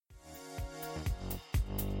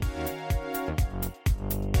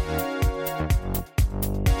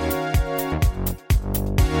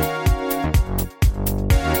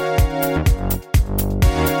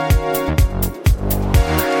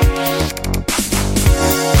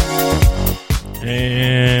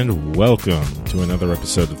and welcome to another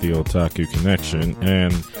episode of the Otaku Connection.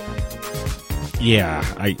 And yeah,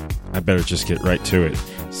 I better just get right to it,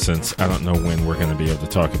 since I don't know when we're going to be able to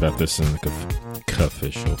talk about this in the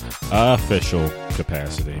official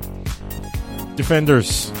capacity.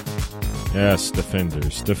 Defenders. Yes,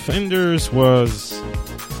 Defenders. Defenders was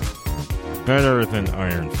better than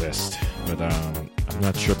Iron Fist, but I'm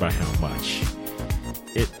not sure by how much.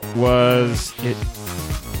 It was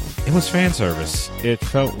fan service. It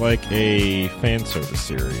felt like a fan service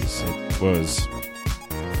series. It was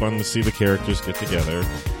fun to see the characters get together.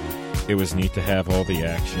 It was neat to have all the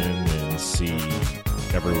action and see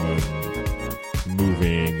everyone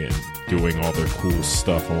moving and doing all their cool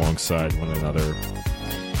stuff alongside one another.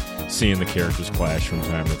 Seeing the characters clash from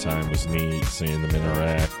time to time was neat. Seeing them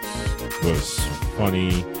interact was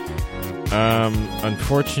funny.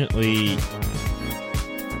 Unfortunately,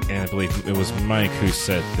 and I believe it was Mike who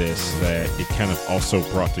said this, that it kind of also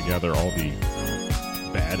brought together all the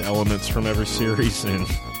bad elements from every series and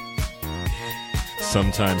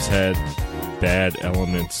sometimes had bad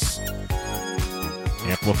elements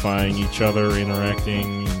amplifying each other,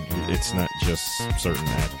 interacting. It's not just certain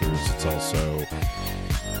actors, it's also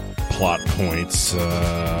plot points,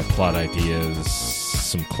 plot ideas,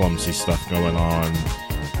 some clumsy stuff going on.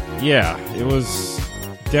 Yeah, it was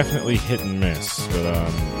definitely hit and miss, but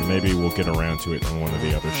maybe we'll get around to it on one of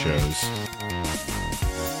the other shows.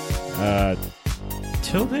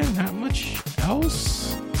 Till then, not much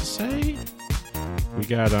else to say. We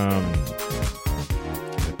got, I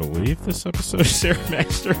believe this episode is Sarah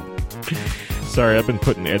Master. Sorry, I've been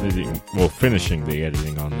finishing the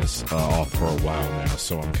editing on this off for a while now,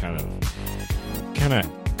 so I'm kind of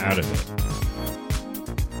out of it.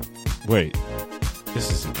 Wait, this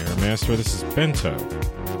isn't Airmaster, this is Bento.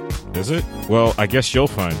 Is it? Well, I guess you'll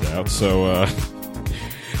find out, so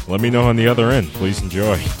let me know on the other end. Please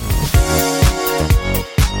enjoy.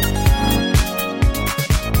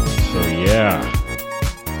 So yeah,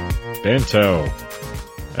 Bento.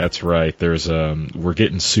 That's right. There's we're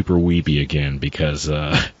getting super weeby again because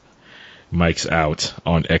Mike's out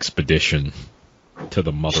on expedition to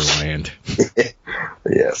the motherland.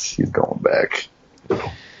 Yes, he's going back.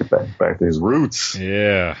 Back to his roots.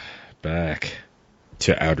 Yeah, back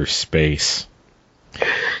to outer space.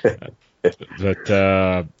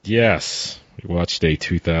 But yes, we watched a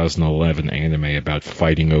 2011 anime about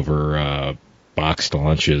fighting over boxed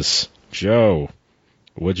lunches. Joe,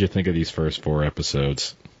 what'd you think of these first 4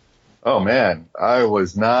 episodes? Oh man, I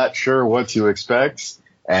was not sure what to expect,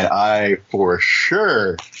 and I for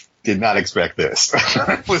sure did not expect this.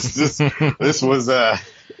 I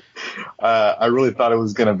really thought it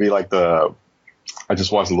was going to be like I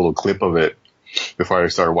just watched a little clip of it before I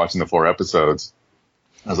started watching the 4 episodes.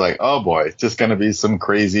 I was like, oh boy, it's just going to be some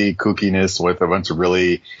crazy kookiness with a bunch of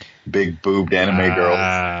really big boobed anime girls.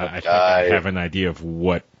 I think I have an idea of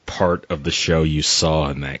what part of the show you saw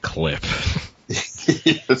in that clip.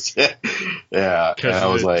 Yes, yeah.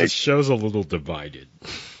 Because the show's a little divided.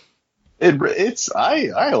 I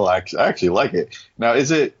actually like it. Now,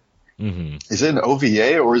 is it an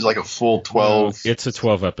OVA or is it like a full 12? No, it's a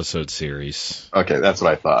 12 episode series. Okay, that's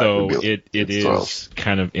what I thought. So it is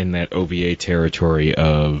kind of in that OVA territory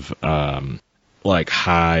of like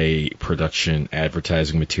high production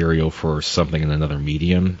advertising material for something in another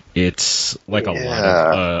medium. It's like a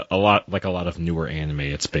lot of newer anime.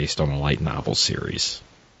 It's based on a light novel series.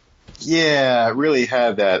 Yeah, it really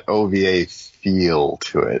had that OVA feel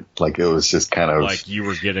to it. Like it was just kind of like you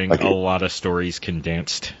were getting like a lot of stories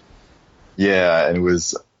condensed. Yeah, and it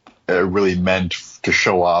was really meant to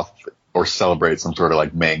show off or celebrate some sort of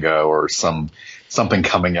like manga or something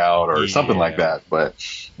coming out or something like that. But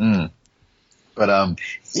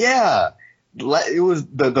yeah, it was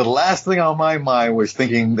the last thing on my mind was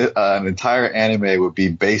thinking that an entire anime would be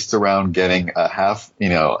based around getting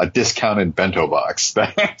a discounted bento box.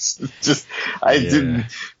 That's just, didn't,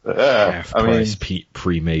 half price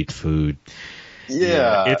pre-made food.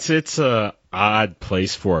 Yeah. It's a odd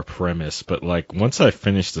place for a premise, but like once I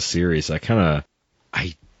finished the series, I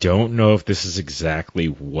don't know if this is exactly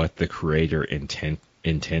what the creator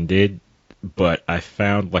intended, but I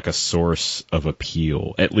found like a source of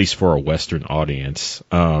appeal, at least for a Western audience.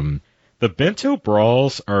 The bento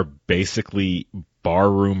brawls are basically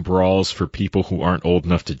barroom brawls for people who aren't old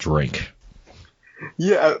enough to drink.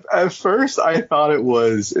 Yeah, at first I thought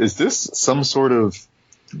is this some sort of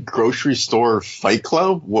grocery store fight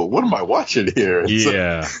club? What am I watching here?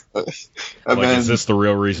 Yeah. Is this the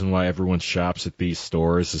real reason why everyone shops at these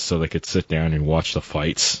stores, is so they could sit down and watch the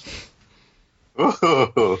fights? But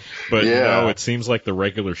no, it seems like the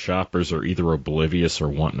regular shoppers are either oblivious or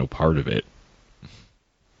want no part of it.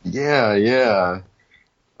 Yeah.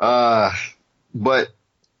 Uh, but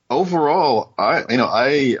overall,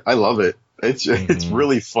 I love it. It's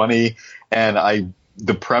really funny, and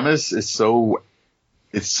the premise is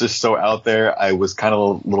it's just so out there. I was kind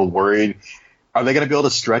of a little worried. Are they going to be able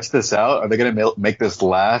to stretch this out? Are they going to make this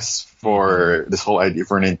last for this whole idea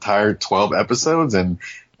for an entire 12 episodes? And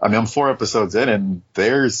I mean, I'm 4 episodes in, and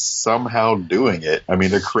they're somehow doing it. I mean,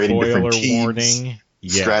 they're creating different teams, warning.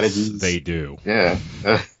 Yes, strategies. They do. Yeah.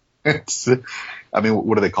 I mean,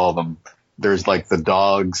 what do they call them? There's like the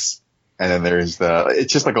dogs, and then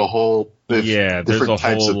it's just like a whole. There's a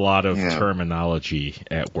whole lot of terminology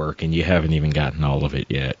at work, and you haven't even gotten all of it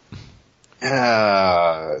yet.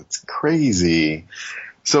 Yeah, it's crazy.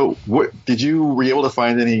 So, were you able to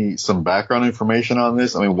find some background information on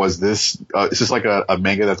this? I mean, is this like a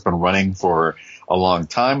manga that's been running for a long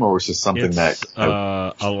time, or was this something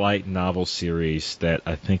a light novel series that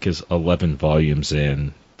I think is 11 volumes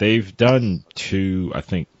in? They've done 2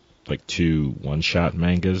 one-shot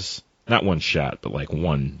mangas. Not one shot, but like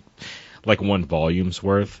one volume's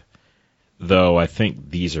worth. Though I think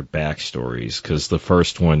these are backstories, because the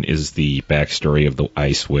first one is the backstory of the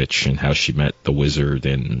Ice Witch and how she met the wizard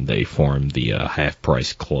and they formed the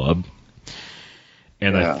Half-Price Club.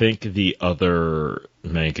 And I think the other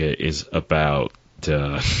manga is about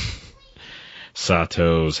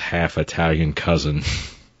Sato's half-Italian cousin.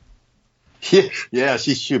 Yeah,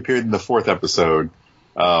 she appeared in the 4th episode.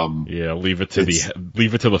 Leave it to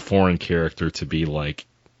the foreign character to be like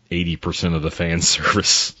 80% of the fan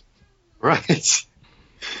service. Right.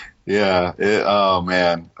 Yeah. Oh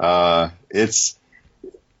man.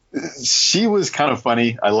 She was kind of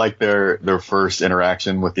funny. I liked their first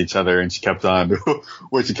interaction with each other, and she kept on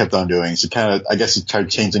doing. She I guess she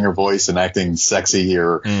tried changing her voice and acting sexy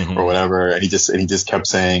or whatever. And he just kept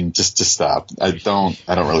saying, just stop. I don't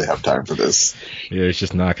really have time for this. Yeah. It's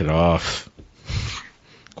just knock it off.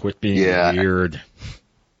 Quit being weird.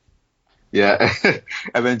 Yeah,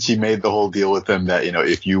 and then she made the whole deal with him that,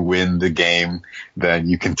 if you win the game, then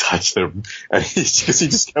you can touch them. And he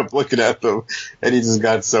just kept looking at them, and he just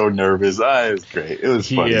got so nervous. It was great. It was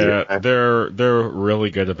funny. Yeah, they're really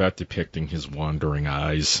good about depicting his wandering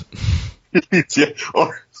eyes. Yeah,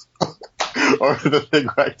 or the thing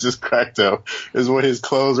I just cracked up is when his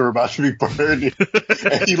clothes were about to be burned,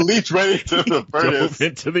 and he leaped right into the furnace. Dove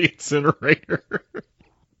into the incinerator.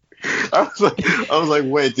 I was like,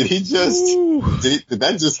 wait, did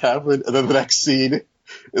that just happen? And then the next scene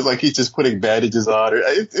is like he's just putting bandages on her.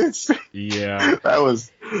 That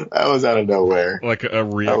was out of nowhere. Like a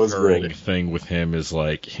recurring thing with him is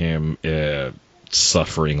like him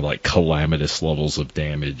suffering like calamitous levels of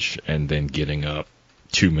damage and then getting up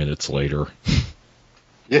 2 minutes later.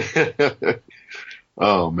 Yeah.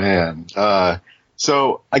 Oh man.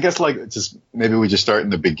 So I guess just maybe we just start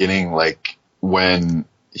in the beginning, like when.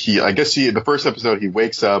 The first episode, he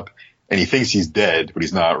wakes up and he thinks he's dead, but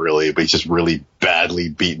he's not really, but he's just really badly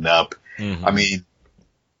beaten up. Mm-hmm. I mean,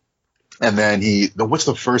 and then what's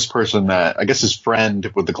the first person that, I guess his friend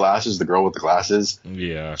with the glasses, the girl with the glasses.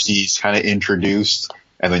 Yeah. She's kind of introduced,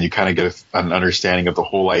 and then you kind of get an understanding of the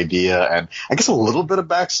whole idea, and I guess a little bit of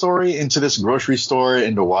backstory into this grocery store,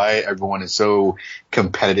 into why everyone is so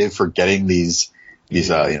competitive for getting these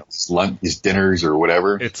dinners or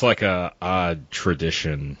whatever. It's like a odd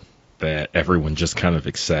tradition that everyone just kind of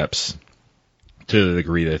accepts to the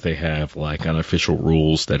degree that they have like unofficial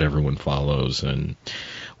rules that everyone follows. And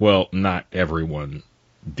well, not everyone.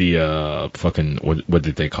 The what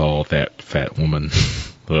did they call that fat woman?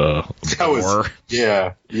 Boar.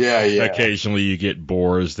 Yeah. Occasionally you get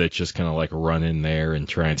boars that just kind of like run in there and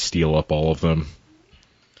try and steal up all of them.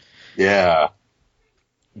 Yeah.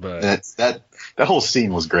 But that whole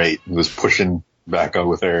scene was great. He was pushing back on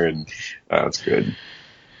with her, and that's good.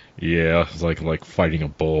 Yeah, it's like fighting a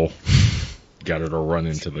bull. Got her to run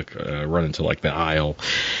into like the aisle.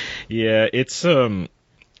 Yeah, it's an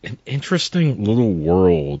interesting little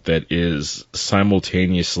world that is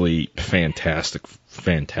simultaneously fantastic.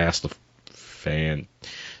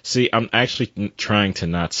 See, I'm actually trying to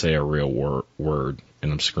not say a real word,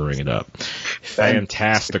 and I'm screwing it up.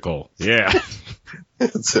 Fantastical. Yeah.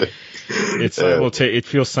 It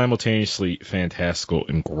feels simultaneously fantastical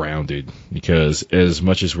and grounded, because as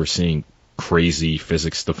much as we're seeing crazy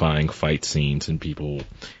physics-defying fight scenes and people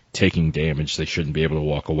taking damage they shouldn't be able to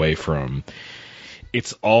walk away from,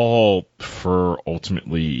 it's all for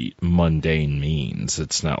ultimately mundane means.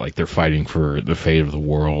 It's not like they're fighting for the fate of the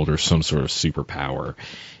world or some sort of superpower.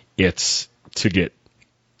 It's to get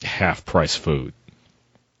half-price food.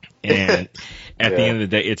 And at Yeah. the end of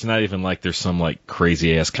the day, it's not even like there's some like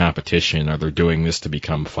crazy ass competition or they're doing this to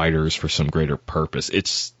become fighters for some greater purpose.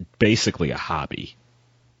 It's basically a hobby.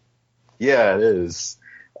 Yeah, it is.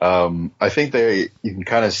 I think you can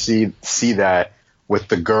kind of see that with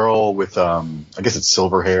the girl with, I guess it's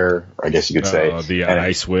silver hair, I guess you could say. The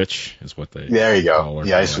Ice Witch is what they There you call go. her.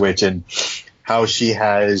 The Ice Witch, and how she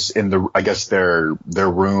has in I guess their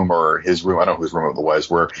room or his room, I don't know whose room it was,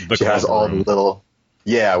 where she has all the little,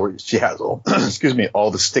 where she has all, excuse me, all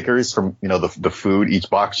the stickers from, the food, each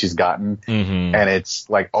box she's gotten, Mm-hmm. and it's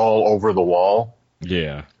like all over the wall.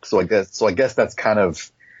 Yeah. So I guess that's kind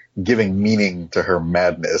of giving meaning to her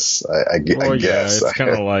madness. I guess it's kind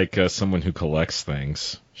of like someone who collects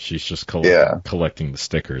things. She's just collecting the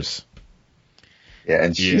stickers. Yeah,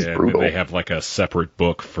 and she's brutal. They have like a separate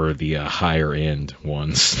book for the higher end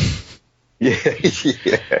ones.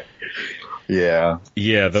 Yeah.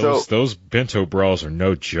 Yeah, those bento brawls are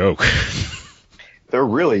no joke. They're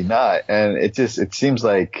really not, and it seems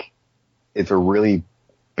like it's a really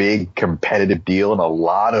big competitive deal, and a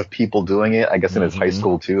lot of people doing it. I guess in his high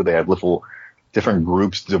school too, they had little different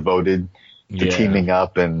groups devoted to teaming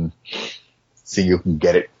up and seeing who can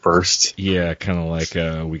get it first. Yeah, kind of like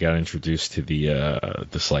we got introduced to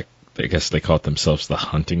this, like, I guess they call it themselves the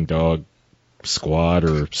Hunting Dog Squad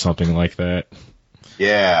or something like that.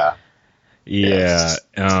 Yeah. Yeah.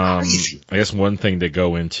 I guess one thing to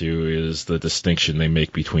go into is the distinction they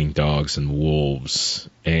make between dogs and wolves.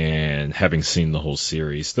 And having seen the whole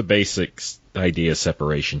series, the basic idea of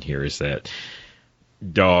separation here is that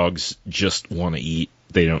dogs just want to eat.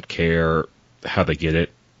 They don't care how they get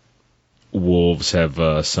it. Wolves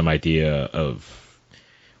have some idea of,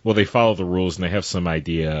 well, they follow the rules and they have some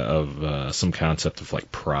idea of some concept of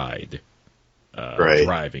like pride.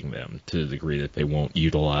 Driving them to the degree that they won't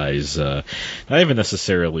utilize, not even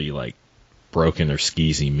necessarily like broken or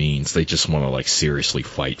skeezy means. They just want to like seriously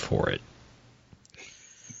fight for it.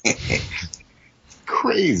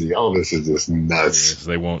 Crazy. All this is just nuts.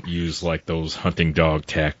 They won't use like those hunting dog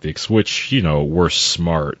tactics, which, were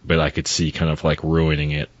smart, but I could see kind of like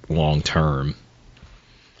ruining it long term.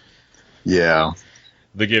 Yeah.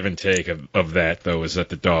 The give and take of that, though, is that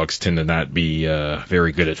the dogs tend to not be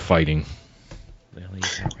very good at fighting.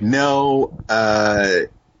 No,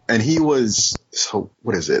 and he was, so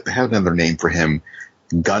what is it? They have another name for him.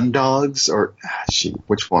 Gun dogs, or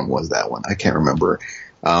which one was that one? I can't remember.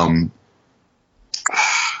 Dang.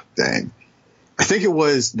 I think it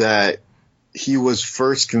was that he was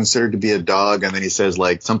first considered to be a dog, and then he says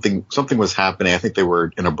like something was happening. I think they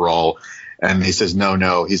were in a brawl, and he says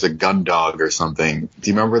no, he's a gun dog or something. Do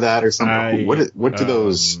you remember that or something? What do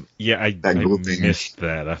those? Yeah, I missed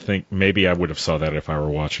that. I think maybe I would have saw that if I were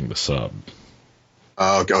watching the sub.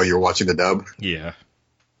 Oh, you were watching the dub? Yeah.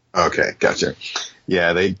 Okay, gotcha.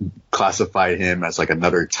 Yeah, they classified him as like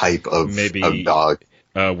another type of dog.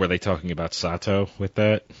 Were they talking about Sato with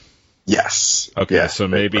that? Yes. Okay, yeah, so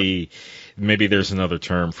maybe there's another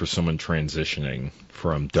term for someone transitioning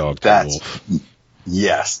from dog to wolf.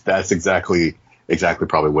 Yes, that's exactly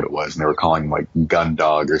probably what it was. And they were calling him like gun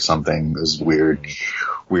dog or something. It was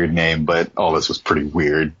weird name, but all this was pretty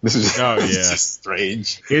weird. This is just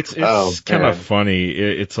strange. It's kind of funny.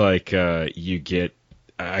 It's like you get,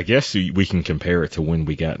 I guess we can compare it to when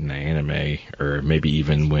we got into anime, or maybe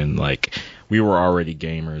even when like we were already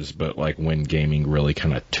gamers, but like when gaming really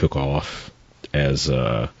kind of took off as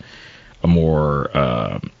a more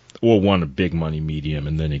a big money medium,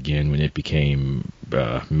 and then again when it became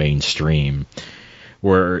mainstream,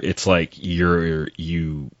 where it's like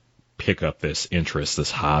you pick up this interest,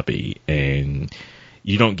 this hobby, and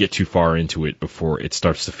you don't get too far into it before it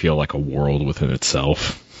starts to feel like a world within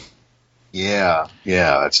itself. Yeah,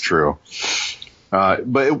 that's true.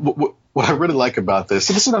 But what I really like about this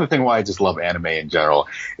is another thing why I just love anime in general,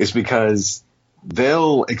 is because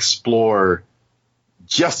they'll explore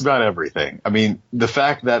just about everything. I mean, the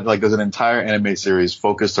fact that like there's an entire anime series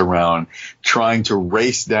focused around trying to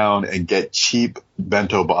race down and get cheap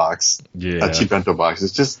bento box.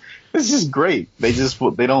 It's just great. They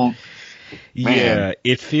don't. Man. Yeah,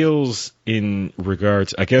 it feels in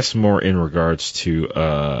regards, I guess more in regards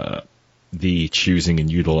to the choosing and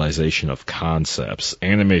utilization of concepts.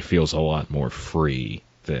 Anime feels a lot more free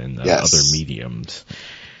than other mediums.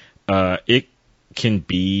 It can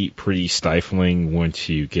be pretty stifling once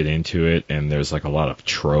you get into it, and there's like a lot of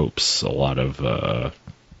tropes, a lot of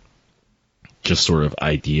just sort of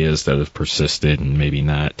ideas that have persisted and maybe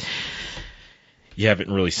not. You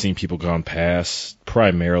haven't really seen people gone past,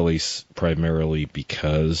 primarily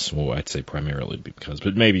because, well, I'd say primarily because,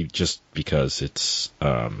 but maybe just because it's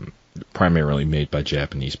primarily made by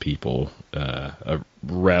Japanese people, a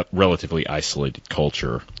relatively isolated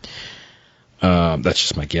culture. That's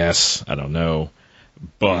just my guess. I don't know.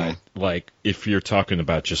 But, like, if you're talking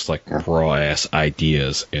about just, like, raw-ass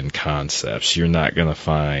ideas and concepts, you're not going to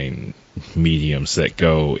find mediums that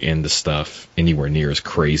go into stuff anywhere near as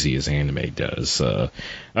crazy as anime does.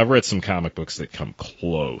 I've read some comic books that come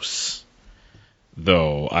close,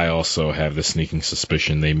 though I also have the sneaking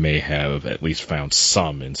suspicion they may have at least found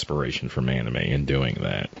some inspiration from anime in doing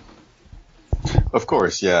that. Of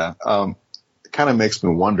course, yeah. It kind of makes me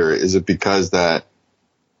wonder, is it because that,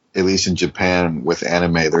 at least in Japan with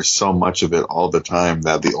anime, there's so much of it all the time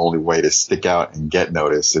that the only way to stick out and get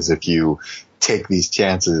noticed is if you take these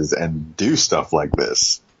chances and do stuff like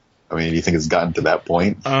this? I mean, do you think it's gotten to that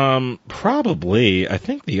point? Probably. I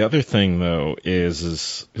think the other thing, though,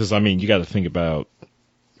 is because, I mean, you got to think about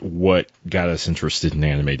what got us interested in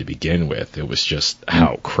anime to begin with. It was just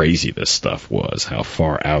how crazy this stuff was, how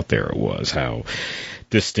far out there it was, how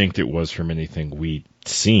distinct it was from anything we'd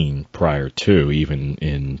seen prior to, even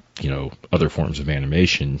in, other forms of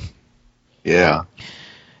animation. Yeah.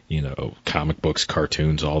 Comic books,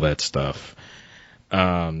 cartoons, all that stuff.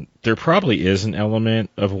 There probably is an element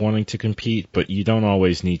of wanting to compete, but you don't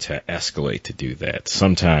always need to escalate to do that.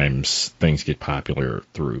 Sometimes things get popular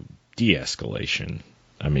through de-escalation.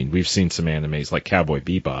 I mean, we've seen some animes like Cowboy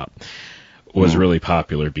Bebop was really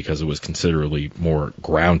popular because it was considerably more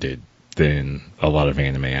grounded than a lot of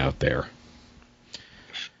anime out there.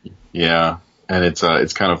 Yeah, and it's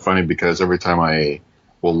kind of funny because every time I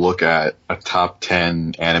will look at a top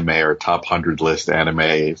 10 anime or top 100 list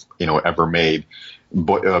anime, ever made,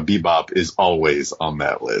 Bebop is always on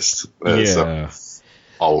that list.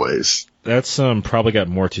 Always. That's probably got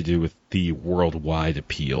more to do with the worldwide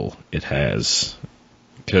appeal it has.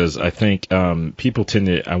 Because I think people tend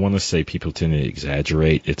to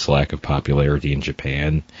exaggerate its lack of popularity in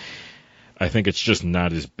Japan. I think it's just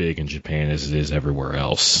not as big in Japan as it is everywhere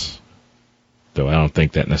else. Though I don't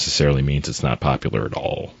think that necessarily means it's not popular at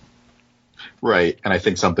all. Right, and I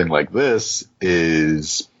think something like this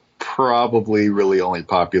is probably really only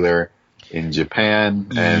popular in Japan.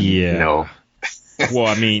 And, well,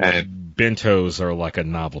 I mean, bentos are like a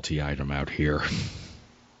novelty item out here.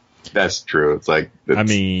 That's true. It's like,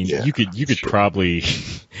 you could probably,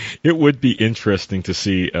 it would be interesting to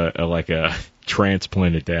see a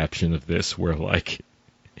transplant adaptation of this where like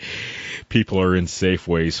people are in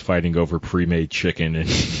Safeways fighting over pre-made chicken and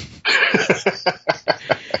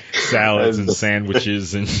salads and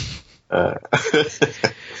sandwiches and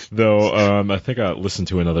though I think I listened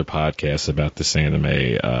to another podcast about this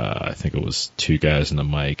anime. I think it was Two Guys and a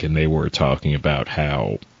Mic, and they were talking about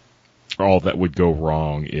how all that would go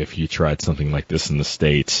wrong if you tried something like this in the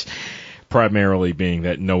States, primarily being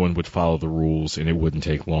that no one would follow the rules and it wouldn't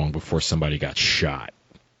take long before somebody got shot.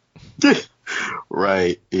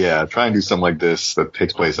 Right, yeah. Try and do something like this that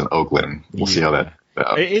takes place in Oakland. We'll see how that...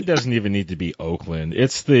 It doesn't even need to be Oakland.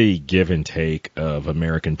 It's the give and take of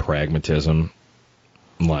American pragmatism.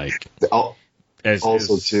 Like, as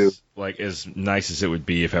nice as it would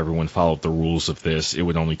be if everyone followed the rules of this, it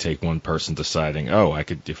would only take one person deciding,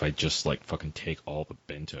 if I just like fucking take all the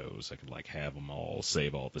bentos, I could like have them all,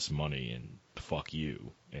 save all this money, and fuck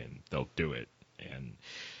you, and they'll do it. And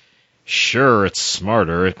sure, it's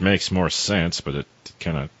smarter, it makes more sense, but it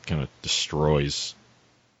kind of destroys.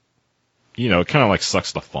 It kind of like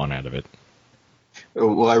sucks the fun out of it.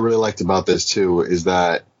 What I really liked about this too is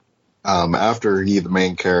that after the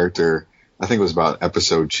main character, I think it was about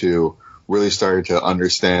episode 2, really started to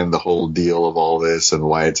understand the whole deal of all this and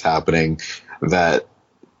why it's happening, that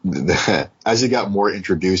as he got more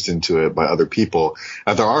introduced into it by other people,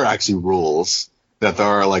 that there are actually rules, that there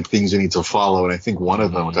are like things you need to follow. And I think one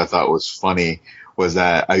of them, which I thought was funny, was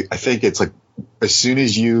that I think it's like as soon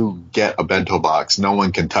as you get a bento box, no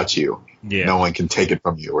one can touch you. Yeah. No one can take it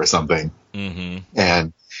from you or something. Mm-hmm.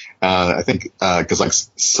 And I think because like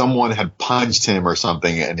someone had punched him or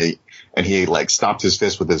something, and he like stopped his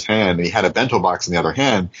fist with his hand, and he had a bento box in the other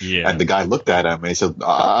hand. Yeah. And the guy looked at him and he said,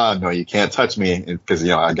 no, you can't touch me because,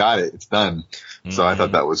 I got it. It's done. Mm-hmm. So I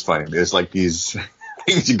thought that was funny. There's like these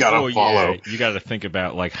things you got to follow. Yeah. You got to think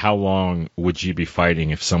about like how long would you be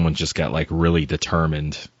fighting if someone just got like really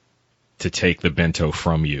determined to take the bento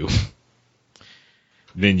from you?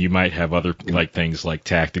 Then you might have other like things like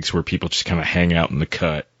tactics where people just kind of hang out in the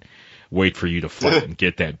cut, wait for you to fight and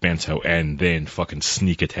get that bento, and then fucking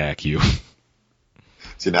sneak attack you.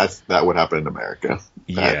 See, that would happen in America.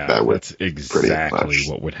 That's exactly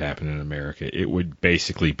what would happen in America. It would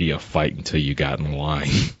basically be a fight until you got in line.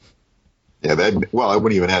 Yeah, well, it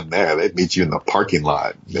wouldn't even end there. They'd meet you in the parking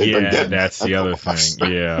lot. That's the other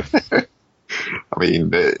thing. Yeah. I mean,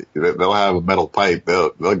 they'll have a metal pipe.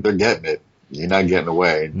 They're getting it. You're not getting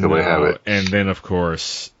away until they have it. And then, of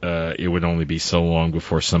course, it would only be so long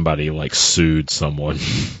before somebody like sued someone.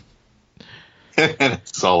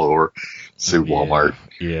 It's all over. Sue Walmart.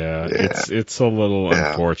 Yeah. It's a little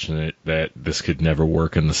unfortunate that this could never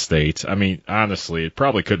work in the States. I mean, honestly, it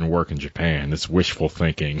probably couldn't work in Japan. It's wishful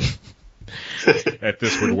thinking that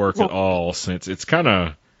this would work at all, since it's kind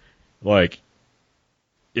of like,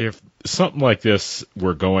 if something like this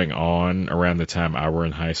were going on around the time I were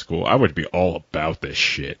in high school, I would be all about this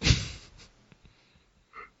shit.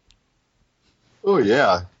 Oh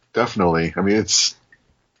yeah, definitely. I mean, it's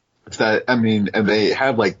that. I mean, and they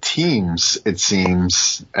had like teams, it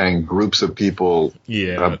seems, and groups of people.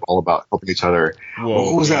 Yeah, all about helping each other. Well,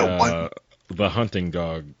 what was that one? The hunting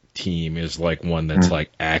dog team is like one that's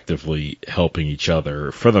like actively helping each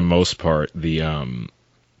other. For the most part,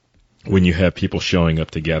 when you have people showing up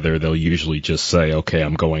together, they'll usually just say, okay,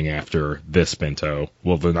 I'm going after this bento.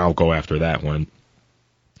 Well, then I'll go after that one.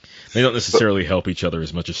 They don't necessarily help each other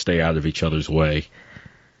as much as stay out of each other's way.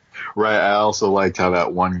 Right. I also liked how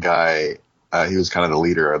that one guy, he was kind of the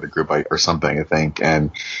leader of the group or something, I think, and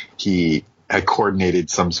he had coordinated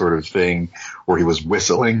some sort of thing where he was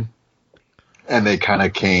whistling, and they kind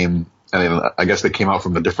of came, and I guess they came out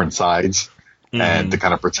from the different sides and to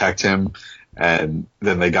kind of protect him. And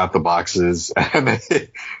then they got the boxes and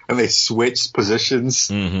they switched positions.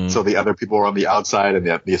 So the other people were on the outside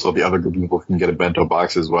and so the other group of people can get a bento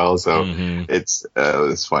box as well. So it's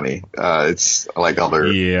funny. It's like all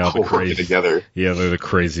they're all working together. Yeah, they're the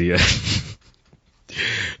crazy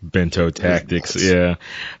bento tactics. Yeah.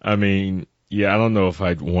 I mean, I don't know if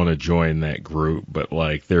I'd want to join that group, but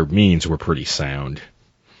like their means were pretty sound.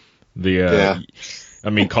 I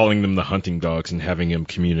mean, calling them the hunting dogs and having them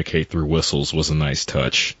communicate through whistles was a nice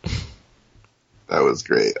touch. That was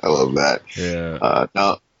great. I love that. Yeah.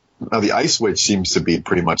 Now the Ice Witch seems to be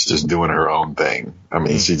pretty much just doing her own thing. I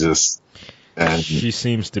mean, she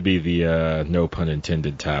seems to be the, no pun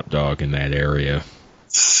intended, top dog in that area.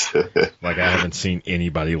 Like, I haven't seen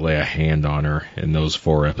anybody lay a hand on her in those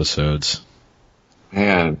 4 episodes.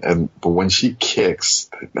 Man, but when she kicks,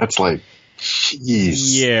 that's like,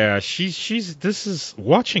 jeez. Yeah, this is,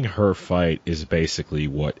 watching her fight is basically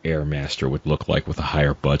what Airmaster would look like with a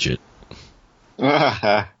higher budget.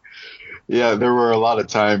 Yeah, there were a lot of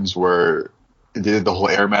times where they did the whole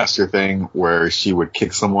Airmaster thing where she would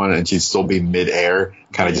kick someone and she'd still be midair,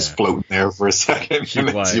 kind of just floating there for a second.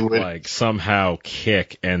 She'd like somehow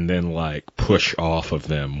kick and then like push off of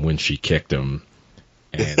them when she kicked them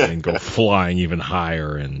and then go flying even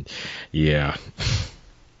higher. And yeah.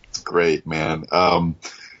 Great, man.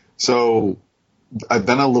 So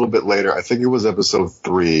then a little bit later, I think it was episode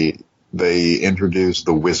 3, they introduced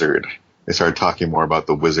the Wizard. They started talking more about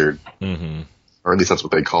the Wizard, or at least that's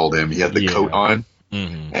what they called him. He had the coat on,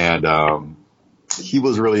 and he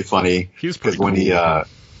was really funny. He was pretty when cool.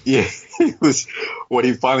 he was when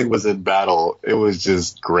he finally was in battle. It was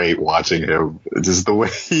just great watching him. Just the way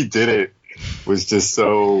he did it was just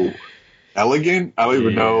so elegant. I don't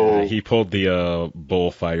even know. He pulled the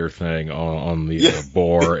bullfighter thing on the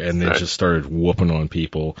boar and then just started whooping on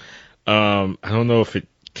people. I don't know if it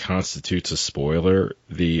constitutes a spoiler.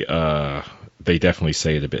 They definitely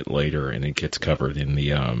say it a bit later, and it gets covered in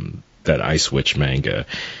the that Ice Witch manga.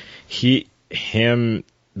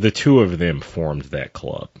 The two of them formed that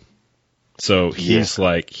club. So he's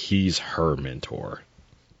he's her mentor.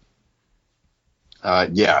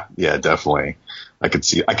 Yeah, definitely. I could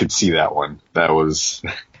see that one. That was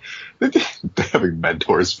having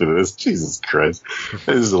mentors for this. Jesus Christ. This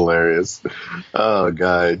is hilarious. Oh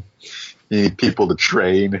God. You need people to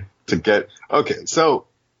train to get, okay. So,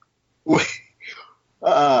 maybe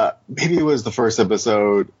it was the first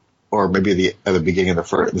episode or maybe at the beginning of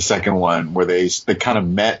the second one where they kind of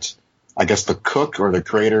met, I guess, the cook or the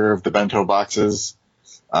creator of the bento boxes.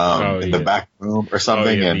 In the back room or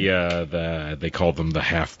something. Oh, yeah, they call them the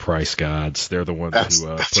half price gods. They're the ones who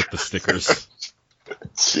put the stickers.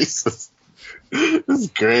 Jesus. This is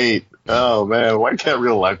great. Oh man, why can't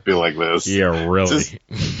real life be like this? Yeah, really.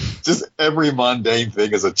 Just every mundane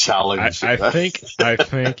thing is a challenge. I think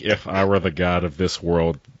if I were the god of this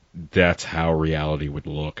world, that's how reality would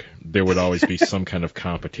look. There would always be some kind of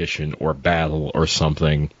competition or battle or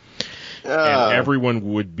something. And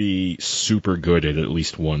everyone would be super good at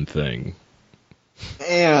least one thing.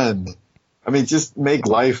 And, I mean, just make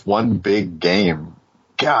life one big game.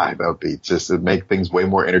 God, that would be it'd make things way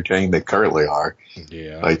more entertaining than they currently are.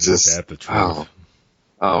 Yeah, like just, the truth.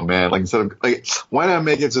 Oh man, like instead of like, why not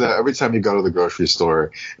make it so that every time you go to the grocery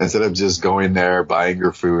store, instead of just going there, buying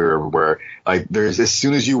your food or where, like there's, as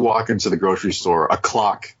soon as you walk into the grocery store, a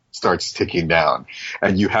clock starts ticking down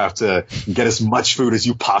and you have to get as much food as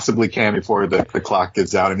you possibly can before the clock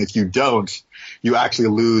gives out. And if you don't, you actually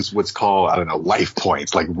lose what's called, I don't know, life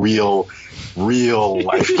points, like real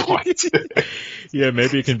life points. Yeah,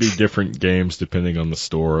 maybe it can be different games depending on the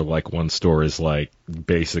store. Like one store is like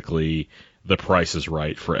basically the price is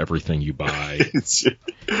right for everything you buy. Yes.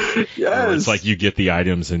 Or it's like you get the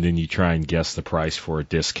items and then you try and guess the price for a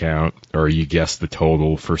discount, or you guess the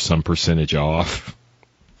total for some percentage off.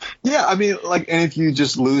 Yeah, I mean, like, and if you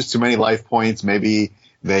just lose too many life points, maybe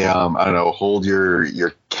they, I don't know, hold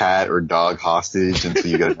your cat or dog hostage until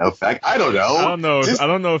you get enough back. I don't know. I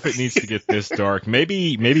don't know if it needs to get this dark.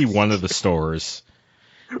 Maybe one of the stores,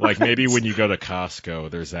 like maybe when you go to Costco,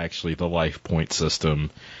 there's actually the life point system.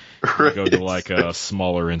 You go to like a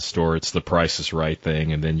smaller in store, it's the Price is Right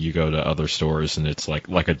thing, and then you go to other stores and it's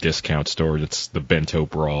like a discount store, it's the Bento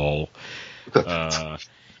Brawl.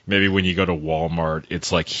 Maybe when you go to Walmart,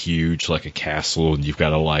 it's like huge, like a castle, and you've got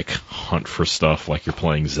to like hunt for stuff like you're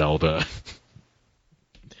playing Zelda.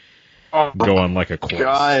 Go on like a quest.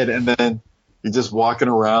 God, and then you're just walking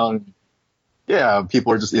around. Yeah,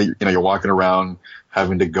 people are just, you're walking around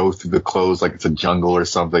having to go through the clothes like it's a jungle or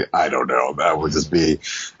something. I don't know. That would just be,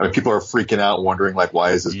 I mean, people are freaking out, wondering like,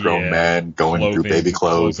 why is this grown man going through baby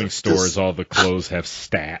clothes? Clothing stores, all the clothes have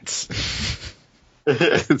stats.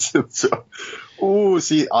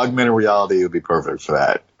 See, augmented reality would be perfect for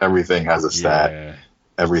that. Everything has a stat. Yeah.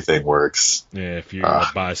 Everything works. Yeah, if you're going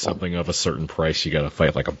to buy something of a certain price, you got to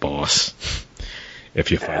fight like a boss.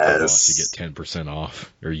 If you fight the boss, you get 10%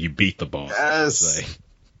 off. Or you beat the boss, say.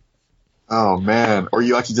 Oh, man. Or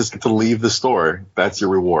you actually just get to leave the store. That's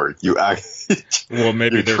your reward. Well,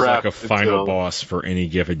 maybe there's like a final boss for any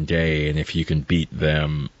given day, and if you can beat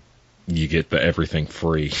them, you get everything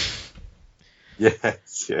free.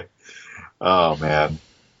 Yes. Yeah. Oh, man.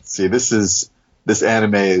 See, this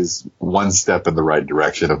anime is one step in the right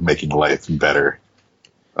direction of making life better.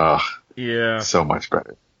 Yeah. So much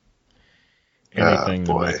better. Anything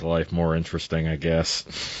to make life more interesting, I guess.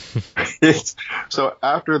 So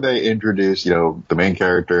after they introduce, the main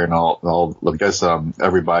character and all, I guess,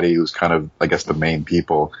 everybody who's kind of, I guess, the main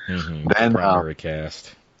people. Mm-hmm. Then primary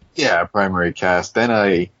cast. Yeah, primary cast. Then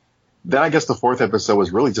I guess the fourth episode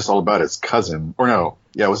was really just all about his cousin. Or no,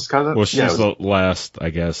 yeah, it was his cousin? Well, she's the last,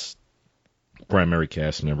 I guess, primary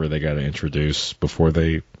cast member they got to introduce before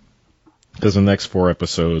they... Because the next 4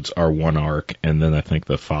 episodes are one arc, and then I think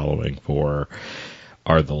the following 4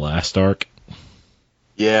 are the last arc.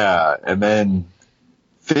 Yeah, and then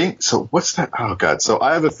so what's that? Oh god! So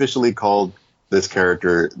I have officially called this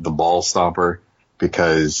character the Ball Stomper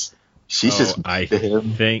because she's just. I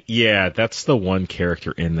think that's the one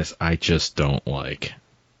character in this I just don't like.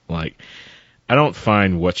 Like, I don't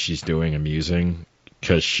find what she's doing amusing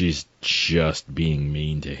because she's just being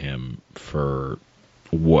mean to him for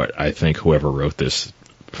what I think whoever wrote this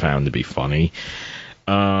found to be funny.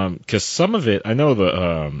 Because some of it, I know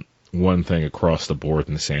the one thing across the board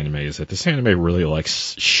in this anime is that this anime really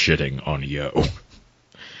likes shitting on Yo.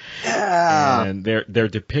 Yeah. And they're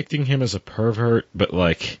depicting him as a pervert, but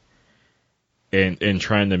like, and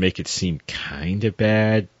trying to make it seem kind of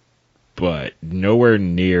bad, but nowhere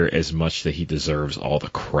near as much that he deserves all the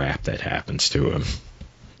crap that happens to him.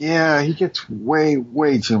 Yeah, he gets way,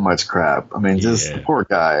 way too much crap. I mean, just the poor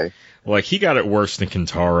guy. Like, he got it worse than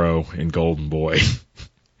Kentaro in Golden Boy.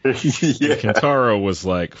 Yeah. Kentaro was,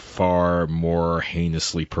 like, far more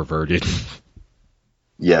heinously perverted.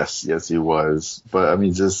 Yes, he was. But, I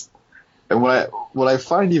mean, and what I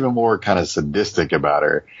find even more kind of sadistic about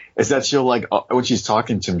her is that she'll, like, when she's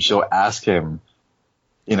talking to him, she'll ask him,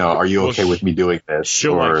 are you okay with me doing this?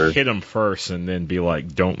 She'll, like, hit him first and then be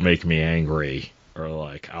like, don't make me angry. Or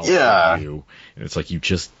like, I'll hit you. And it's like, you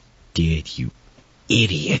just did, you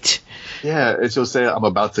idiot. Yeah, and she'll say, I'm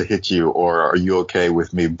about to hit you, or are you okay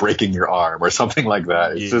with me breaking your arm, or something like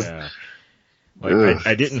that. It's just... Like,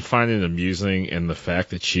 I didn't find it amusing, and the fact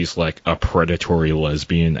that she's like a predatory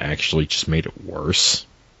lesbian actually just made it worse.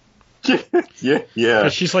 Yeah.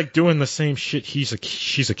 She's like doing the same shit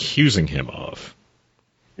she's accusing him of.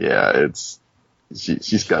 Yeah,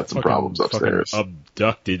 she's got some problems upstairs.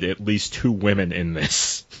 Abducted at least 2 women in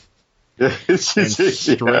this. And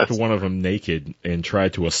stripped one of them naked and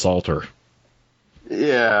tried to assault her.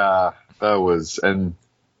 Yeah, that was... And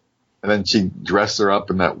then she dressed her up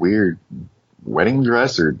in that weird wedding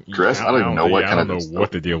dress or dress. I don't even know what kind of... I don't know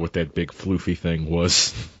what the deal with that big floofy thing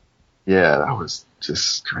was. Yeah, that was just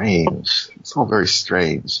strange. It's all very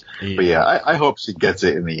strange. Yeah. But yeah, I hope she gets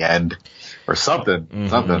it in the end or something. Mm-hmm.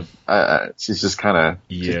 Something. She's just kind of.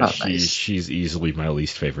 Yeah, nice. she's easily my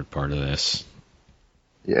least favorite part of this.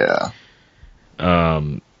 Yeah.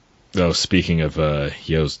 Oh, speaking of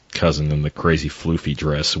Yo's cousin in the crazy floofy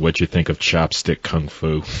dress, what'd you think of Chopstick Kung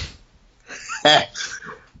Fu?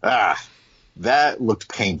 That looked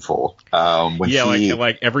painful.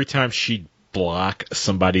 Like every time she'd block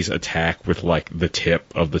somebody's attack with like the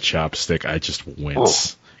tip of the chopstick, I just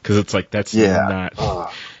wince because it's like that's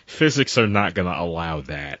not. Physics are not going to allow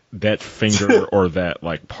that. That finger or that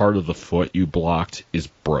like part of the foot you blocked is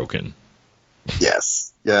broken.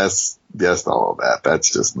 Yes, all of that.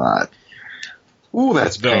 That's just not. Ooh,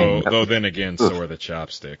 that's pain. Though then again, so are the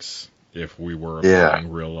chopsticks. If we were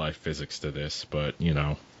applying real life physics to this, but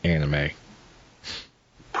anime.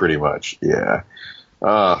 Pretty much, yeah.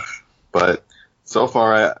 But so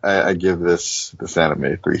far, I give this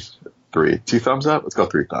anime three, 2 thumbs up. Let's go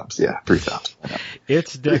 3 thumbs. Yeah, 3 thumbs.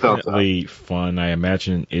 It's definitely fun. I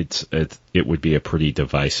imagine it would be a pretty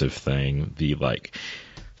divisive thing. The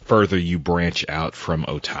further you branch out from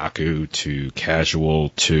otaku to casual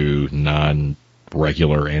to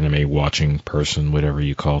non-regular anime watching person, whatever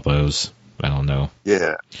you call those. I don't know.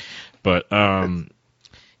 Yeah. But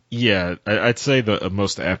yeah, I'd say the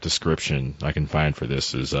most apt description I can find for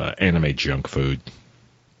this is anime junk food.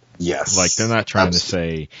 Yes. Like, they're not trying to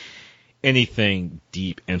say anything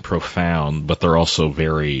deep and profound, but they're also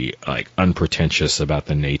very unpretentious about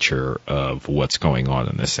the nature of what's going on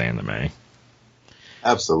in this anime.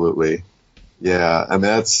 Absolutely. Yeah, I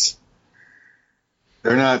mean,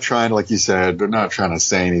 they're not trying to, like you said, they're not trying to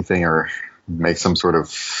say anything or make some sort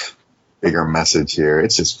of bigger message here.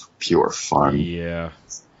 It's just pure fun. Yeah.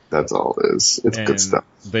 That's all it is. It's good stuff.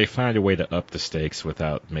 They find a way to up the stakes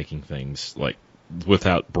without making things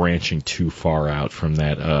without branching too far out from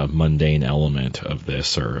that mundane element of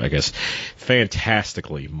this, or I guess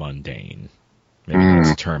fantastically mundane. Maybe that's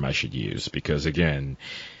the term I should use, because again,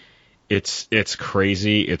 it's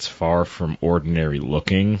crazy, it's far from ordinary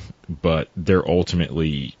looking, but they're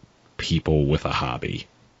ultimately people with a hobby.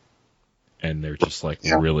 And they're just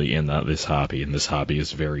really in this hobby, and this hobby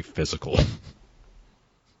is very physical.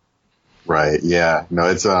 Right, yeah.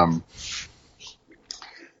 No, this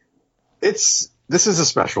is a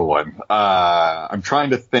special one. I'm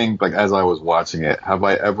trying to think, as I was watching it, have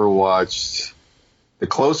I ever watched the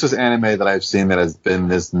closest anime that I've seen that has been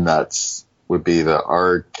this nuts would be the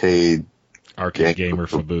Arcade Gamer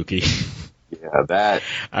Fubuki. Yeah, that.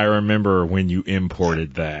 I remember when you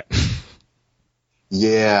imported that.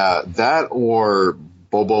 Yeah, that or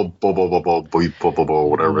Bobo,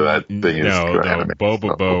 whatever that thing is. No,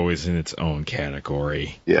 Bobobo is in its own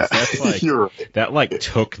category. Yeah, that's you're right. That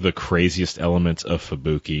took the craziest elements of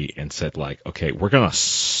Fubuki and said okay, we're gonna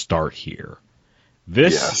start here.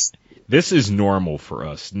 This is normal for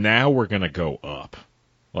us. Now we're gonna go up.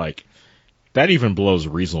 That even blows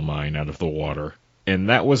Rieselmine out of the water. And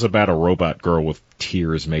that was about a robot girl with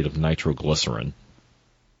tears made of nitroglycerin.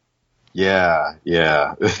 Yeah.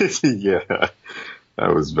 Yeah.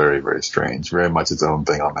 That was very, very strange. Very much its own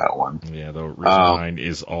thing on that one. Yeah, though Rieselmine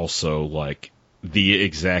is also the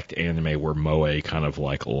exact anime where Moe kind of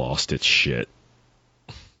lost its shit.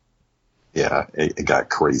 Yeah, it got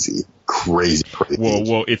crazy. Crazy.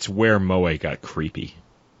 Well, it's where Moe got creepy.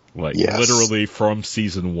 Literally from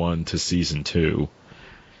season 1 to season 2.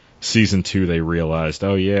 Season 2, they realized,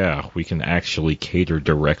 oh yeah, we can actually cater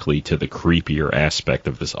directly to the creepier aspect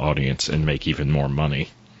of this audience and make even more money.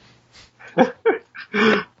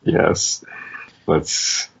 Yes.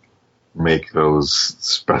 Let's make those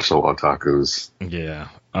special otakus. Yeah.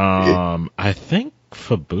 I think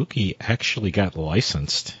Fubuki actually got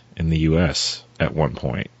licensed in the US at one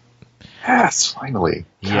point. Yes, finally.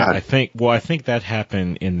 Yeah, I think that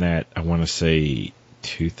happened in that, I want to say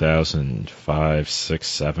 2005, 6,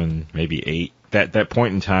 7, maybe 8. That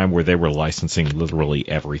point in time where they were licensing literally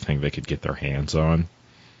everything they could get their hands on.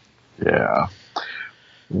 Yeah.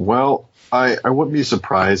 Well, I wouldn't be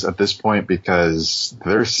surprised at this point, because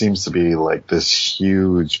there seems to be this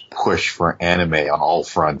huge push for anime on all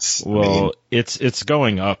fronts. Well, it's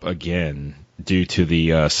going up again due to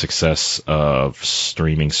the success of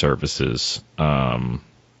streaming services. I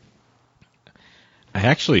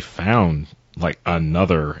actually found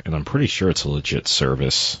another, and I'm pretty sure it's a legit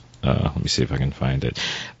service. Let me see if I can find it.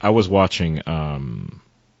 I was watching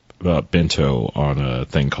Bento on a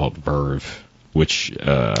thing called Verve, which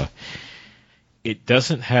it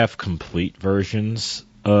doesn't have complete versions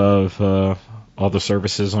of all the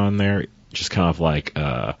services on there, just kind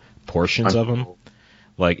of portions of them.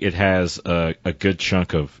 Like, it has a good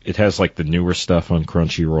chunk of, it has like the newer stuff on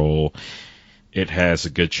Crunchyroll. It has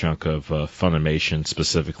a good chunk of Funimation,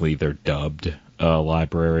 specifically their dubbed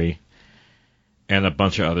library, and a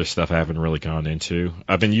bunch of other stuff I haven't really gone into.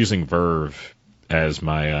 I've been using Verve as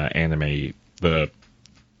my anime,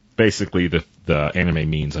 basically the anime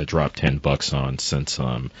means I drop $10 on, since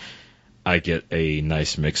I get a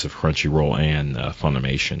nice mix of Crunchyroll and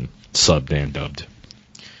Funimation, subbed and dubbed.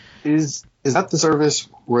 Is that the service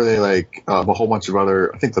where they like a whole bunch of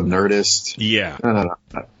other? I think the Nerdist. Yeah. No.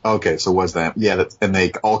 Okay, so was that? Yeah, and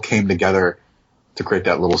they all came together to create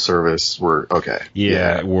that little service. Where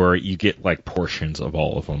yeah, where you get like portions of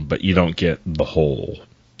all of them, but you don't get the whole.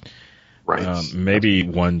 Right. Maybe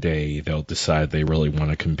one day they'll decide they really want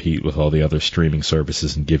to compete with all the other streaming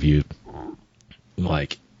services and give you,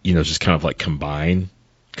 like, just kind of like combine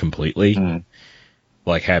completely. Mm.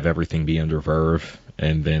 Like, have everything be under Verve,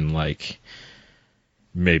 and then, like,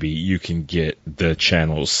 maybe you can get the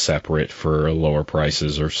channels separate for lower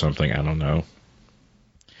prices or something. I don't know.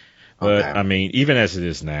 But, I mean, even as it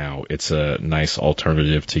is now, it's a nice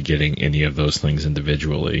alternative to getting any of those things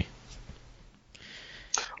individually.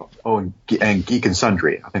 Oh, and Geek and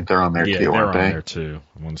Sundry. I think they're on there too, aren't they? Yeah, they're on there too.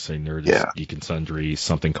 I want to say Nerdist, Geek and Sundry,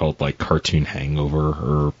 something called like Cartoon Hangover,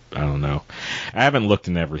 or I don't know. I haven't looked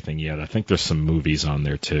into everything yet. I think there's some movies on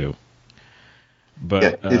there too.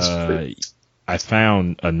 But I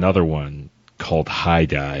found another one called High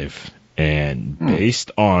Dive, and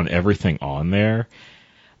based on everything on there,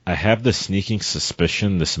 I have the sneaking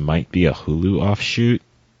suspicion this might be a Hulu offshoot.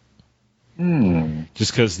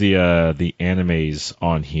 Just because the animes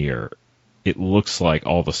on here, it looks like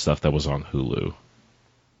all the stuff that was on Hulu.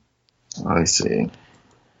 I see.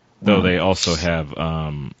 Though they also have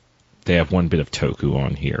they have one bit of Toku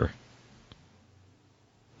on here.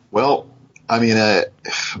 Well, I mean,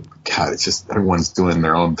 God, it's just everyone's doing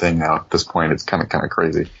their own thing now. At this point, it's kind of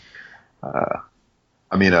crazy. I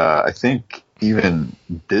think even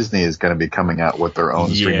Disney is going to be coming out with their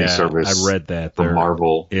own streaming service. I read that. For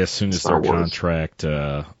Marvel. As soon as their contract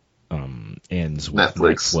ends with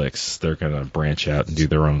Netflix, they're going to branch out and do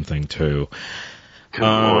their own thing too.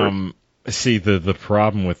 See, the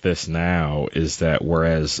problem with this now is that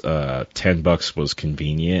whereas $10 was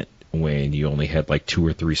convenient when you only had like 2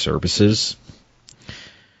 or 3 services,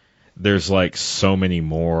 there's like so many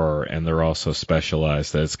more, and they're also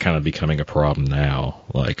specialized, that it's kind of becoming a problem now.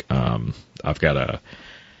 Like, I've got a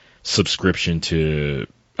subscription to,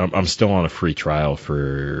 I'm still on a free trial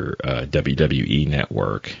for WWE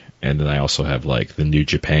Network, and then I also have like the New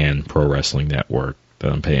Japan Pro Wrestling Network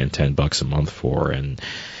that I'm paying $10 a month for. And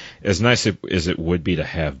as nice as it would be to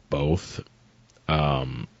have both,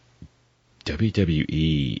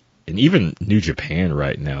 WWE and even New Japan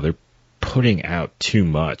right now, they're putting out too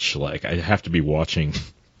much. Like, I have to be watching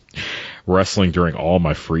wrestling during all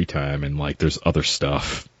my free time, and like there's other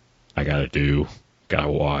stuff I gotta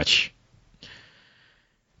watch.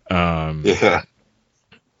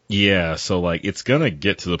 Yeah, so like it's gonna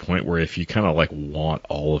get to the point where if you kind of like want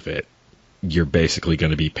all of it, you're basically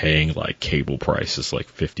going to be paying like cable prices, like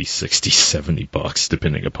 $50, $60, $70,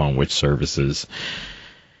 depending upon which services.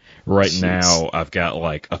 Right now, I've got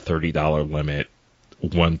like a $30 limit.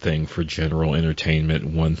 One thing for general entertainment,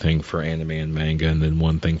 one thing for anime and manga, and then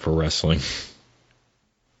one thing for wrestling.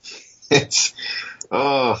 It's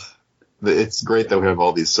great that we have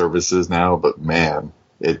all these services now, but man,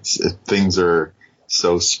 things are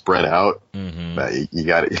so spread out that you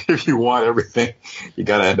got to, if you want everything, you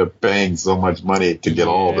got to end up paying so much money to get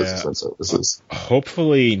all of these services.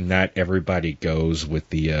 Hopefully, not everybody goes with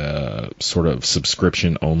the sort of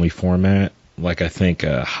subscription only format. Like, I think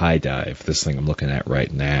High Dive, this thing I'm looking at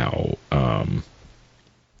right now,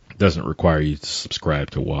 doesn't require you to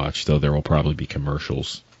subscribe to watch, though there will probably be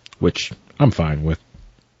commercials, which I'm fine with.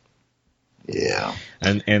 Yeah.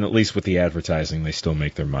 And at least with the advertising, they still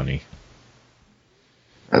make their money.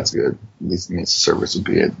 That's good. At least the service will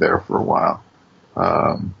be there for a while.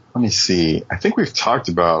 Let me see. I think we've talked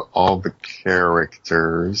about all the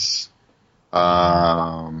characters.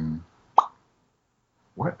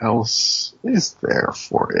 What else is there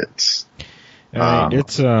for it?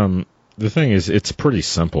 It's the thing is, it's pretty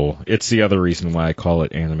simple. It's the other reason why I call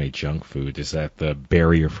it anime junk food, is that the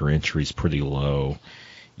barrier for entry is pretty low.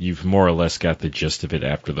 You've more or less got the gist of it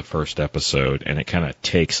after the first episode, and it kind of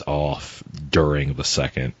takes off during the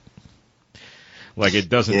second. Like, it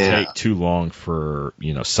doesn't take too long for,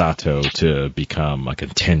 Sato to become a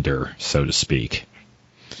contender, so to speak.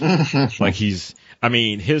 Like, his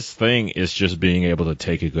thing is just being able to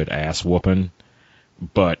take a good ass whooping,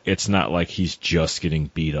 but it's not like he's just getting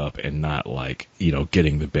beat up and not like,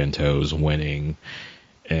 getting the bentos, winning.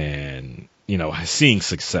 and, you know, seeing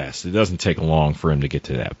success. It doesn't take long for him to get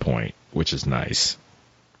to that point, which is nice.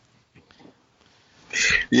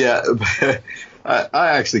 Yeah, I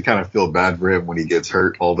actually kind of feel bad for him when he gets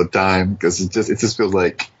hurt all the time, because it just feels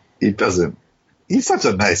like he's such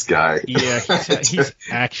a nice guy. Yeah, he's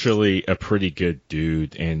actually a pretty good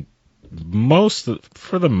dude, and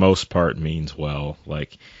for the most part means well.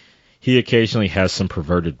 Like, he occasionally has some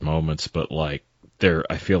perverted moments, but like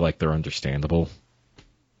I feel like they're understandable.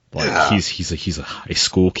 Like, yeah. He's a high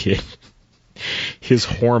school kid. His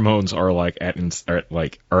hormones are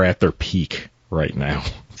at their peak right now.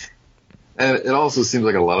 And it also seems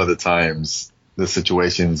like a lot of the times the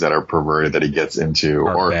situations that are perverted that he gets into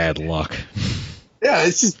are bad luck. Yeah,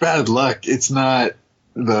 it's just bad luck. It's not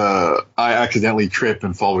I accidentally trip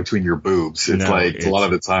and fall between your boobs. It's a lot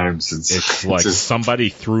of the times it's like just, somebody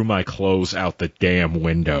threw my clothes out the damn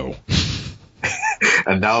window.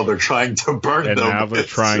 And now they're trying to burn them. And now they're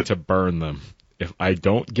trying to burn them. If I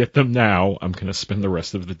don't get them now, I'm going to spend the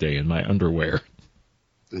rest of the day in my underwear.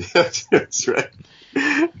 That's right.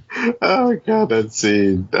 Oh God, that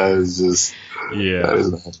scene, that is just,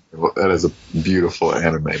 that is a beautiful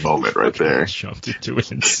anime moment right there. Jumped into an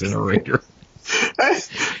incinerator.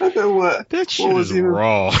 I know what. That shit is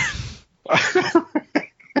raw.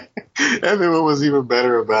 And then what was even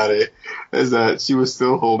better about it is that she was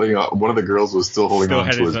still holding on. One of the girls was still holding on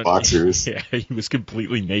to his boxers. Yeah, he was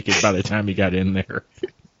completely naked by the time he got in there.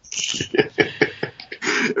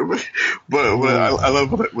 But I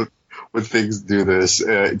love when things do this.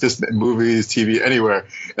 Just movies, TV, anywhere.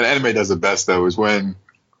 And anime does it best, though, is when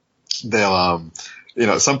they'll,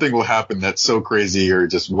 something will happen that's so crazy or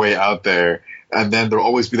just way out there. And then there'll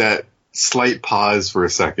always be that slight pause for a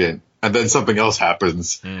second. And then something else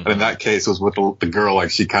happens. Mm-hmm. And in that case, it was with the girl, like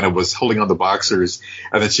she kind of was holding on the boxers.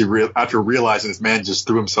 And then after realizing this man just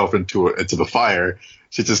threw himself into the fire,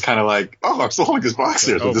 she just kind of like, oh, I'm still holding his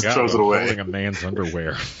boxers. And just throws it away. Holding a man's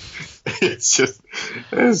underwear. It's just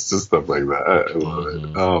stuff like that. I love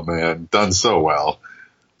it. Oh man, done so well.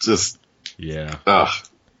 Just,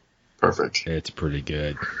 perfect. It's pretty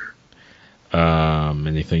good.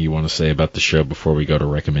 Anything you want to say about the show before we go to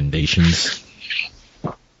recommendations?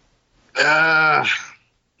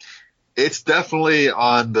 It's definitely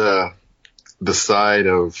on the side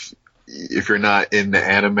of, if you're not in the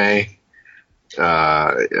anime,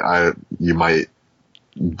 you might,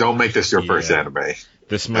 don't make this your first anime.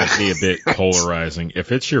 This might be a bit polarizing.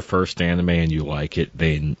 If it's your first anime and you like it,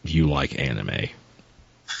 then you like anime.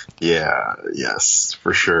 Yeah, yes,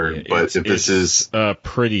 for sure. Yeah, but if this is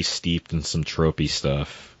pretty steeped in some tropey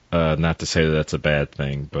stuff, not to say that that's a bad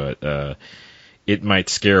thing, but it might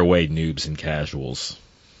scare away noobs and casuals.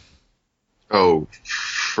 Oh,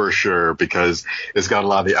 for sure, because it's got a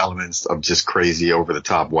lot of the elements of just crazy, over the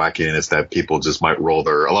top wackiness that people just might a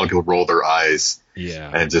lot of people roll their eyes,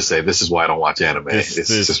 and just say, "This is why I don't watch anime."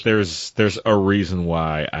 There's a reason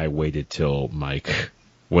why I waited till Mike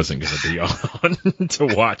wasn't going to be on to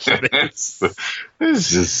watch this. It's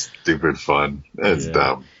just stupid fun. It's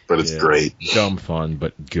dumb, but it's great. Dumb fun,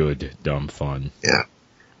 but good dumb fun. Yeah.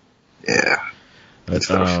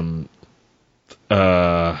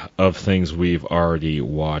 Of things we've already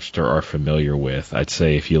watched or are familiar with, I'd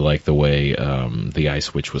say if you like the way the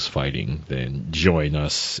Ice Witch was fighting, then join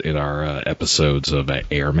us in our episodes of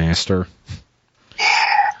Air Master.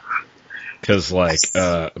 Because,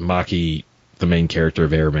 Maki, the main character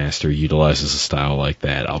of Air Master, utilizes a style like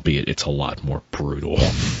that, albeit it's a lot more brutal.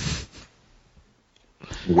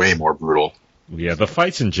 Way more brutal. Yeah, the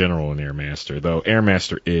fights in general in Air Master, though Air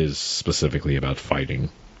Master is specifically about fighting.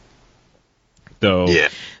 Though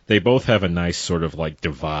they both have a nice sort of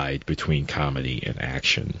divide between comedy and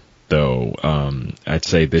action. Though I'd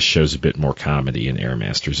say this show's a bit more comedy and Air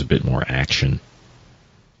Master's a bit more action.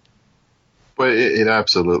 But it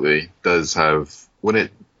absolutely does have, when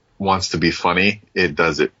it wants to be funny, it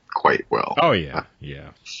does it quite well. Oh, yeah.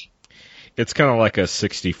 It's kind of like a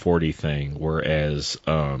 60-40 thing, whereas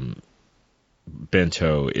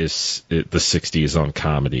Bento is the 60 is on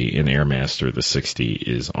comedy, in Air Master the 60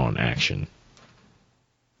 is on action.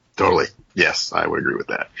 Totally. Yes, I would agree with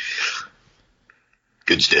that.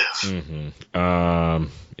 Good stuff. Mm-hmm.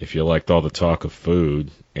 If you liked all the talk of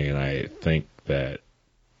food, and I think that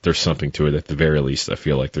there's something to it, at the very least, I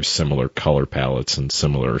feel like there's similar color palettes and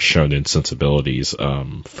similar shonen sensibilities.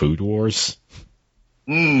 Food Wars.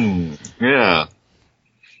 Yeah.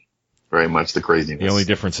 Very much the craziness. The only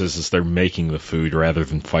difference is they're making the food rather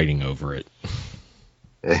than fighting over it.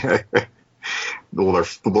 Well,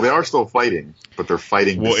 they are still fighting, but they're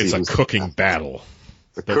fighting. Well, it's a cooking battle.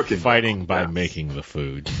 They're fighting by making the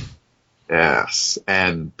food. Yes.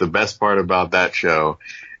 And the best part about that show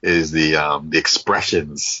is the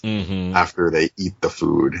expressions after they eat the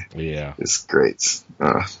food. Yeah. It's great.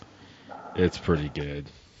 It's pretty good.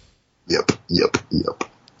 Yep. You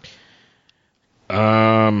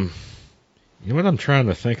know what I'm trying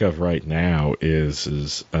to think of right now is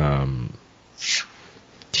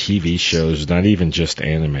TV shows, not even just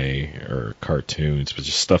anime or cartoons, but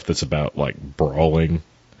just stuff that's about like brawling.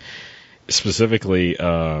 Specifically,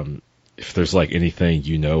 if there's like anything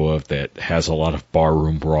you know of that has a lot of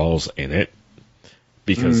barroom brawls in it,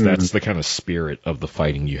 because that's the kind of spirit of the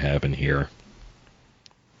fighting you have in here.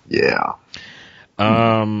 Yeah.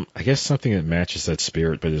 I guess something that matches that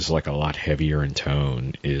spirit, but is like a lot heavier in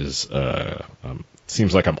tone, is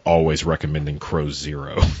seems like I'm always recommending Crow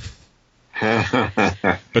Zero.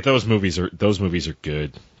 But those movies are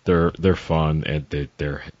good. They're fun, and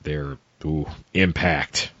they're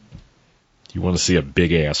impact. You want to see a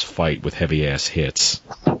big ass fight with heavy ass hits?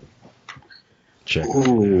 Check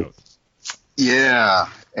it out. Yeah,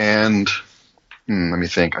 and let me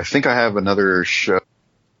think. I think I have another show.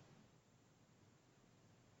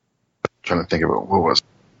 Trying to think about what was.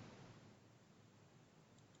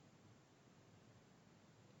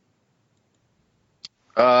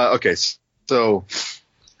 Okay, so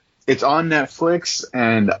it's on Netflix,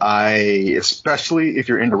 and especially if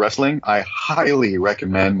you're into wrestling, I highly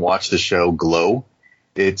recommend watch the show Glow.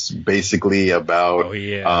 It's basically about,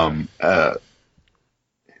 it's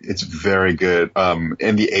very good.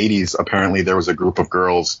 In the 80s, apparently there was a group of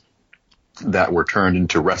girls that were turned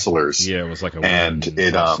into wrestlers. Yeah, it was like a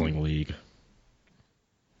wrestling league.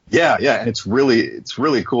 Yeah, and it's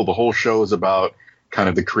really cool. The whole show is about kind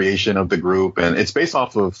of the creation of the group, and it's based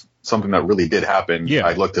off of something that really did happen. Yeah.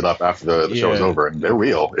 I looked it up after the show was over, and they're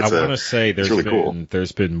real. I want to say cool.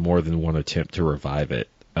 There's been more than one attempt to revive it.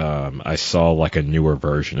 I saw like a newer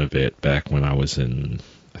version of it back when I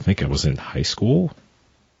think I was in high school.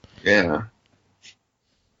 Yeah.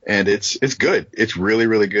 And it's good. It's really,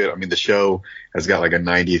 really good. I mean, the show has got like a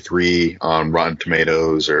 93 on Rotten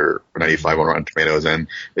Tomatoes or 95 on Rotten Tomatoes. And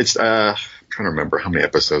it's, I'm trying to remember how many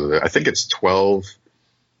episodes of it. I think it's 12.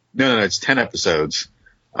 No, it's 10 episodes.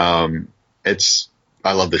 I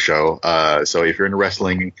love the show. So if you're into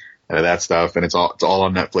wrestling and that stuff, and it's all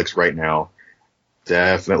on Netflix right now,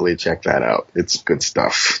 definitely check that out. It's good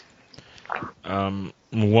stuff.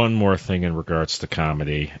 One more thing in regards to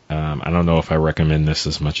comedy. I don't know if I recommend this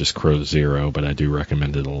as much as Crow Zero, but I do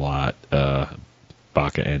recommend it a lot.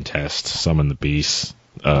 Baka and Test, Summon the Beast.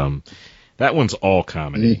 That one's all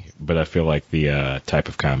comedy, but I feel like the type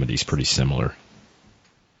of comedy is pretty similar.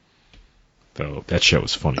 So that show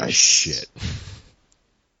is funny as shit.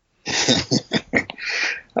 I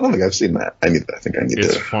don't think I've seen that. I think I need to.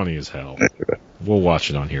 It's to. funny as hell. We'll watch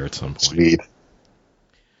it on here at some point. Sweet.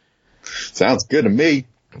 Sounds good to me.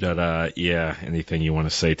 But, anything you want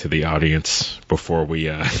to say to the audience before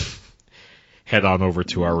we head on over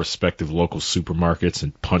to our respective local supermarkets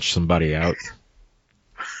and punch somebody out?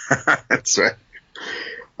 That's right.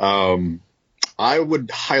 I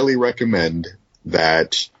would highly recommend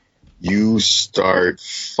that you start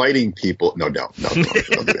fighting people. No, don't do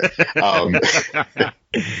that.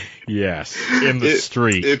 Yes, in the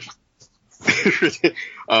street.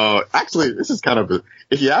 Actually, this is kind of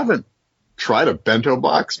if you haven't tried a bento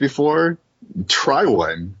box before, try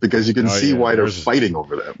one, because you can see why they're fighting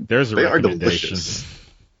over them. They are delicious.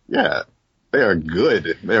 Yeah, they are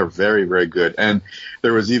good. They are very, very good. And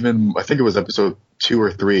there was even, I think it was episode 2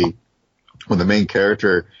 or 3, when the main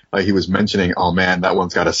character, he was mentioning, oh man, that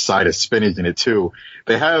one's got a side of spinach in it too.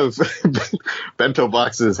 They have bento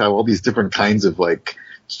boxes have all these different kinds of like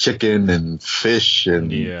chicken and fish and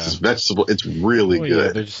just vegetable. It's really good. Yeah,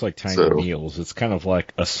 they're just like tiny meals. It's kind of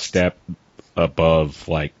like a step above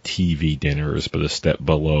like TV dinners, but a step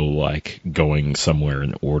below like going somewhere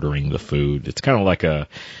and ordering the food. It's kind of like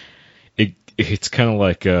it's kind of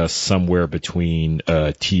like somewhere between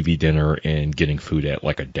a TV dinner and getting food at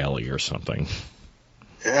like a deli or something.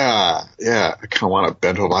 Yeah. I kind of want a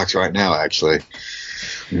bento box right now, actually.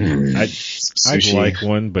 I'd like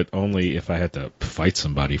one, but only if I had to fight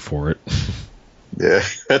somebody for it. Yeah,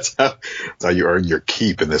 that's how you earn your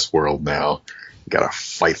keep in this world now. You gotta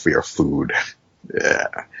fight for your food. Yeah.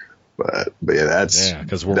 But yeah,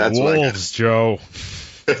 because we're wolves, Joe.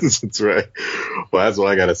 That's right. Well, that's what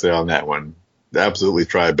I gotta say on that one. Absolutely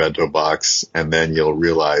try a bento box, and then you'll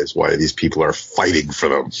realize why these people are fighting for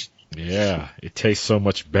them. Yeah, it tastes so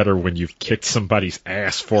much better when you've kicked somebody's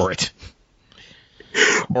ass for it.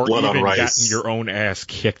 Or Blood even on rice. Gotten your own ass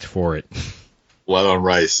kicked for it. Blood on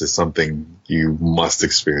rice is something you must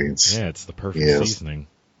experience. Yeah, it's the perfect seasoning.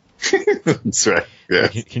 That's right. Yeah.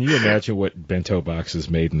 Can you imagine what bento boxes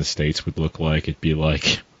made in the States would look like? It'd be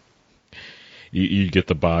like you'd get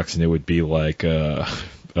the box and it would be like meatloaf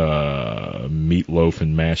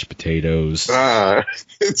and mashed potatoes.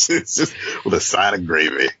 It's just with a side of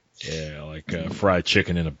gravy. Yeah, like fried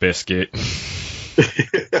chicken and a biscuit.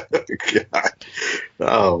 God.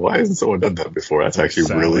 Oh, why hasn't someone done that before? That's actually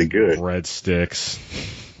Salad, really good. Breadsticks,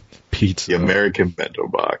 pizza. The American bento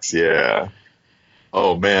box, yeah.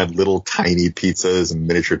 Oh man, little tiny pizzas and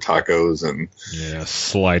miniature tacos and yeah,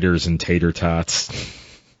 sliders and tater tots.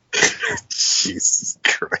 Jesus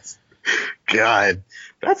Christ. God,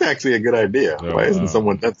 that's actually a good idea. So, why hasn't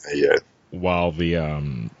someone done that yet? While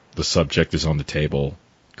the subject is on the table,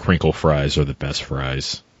 crinkle fries are the best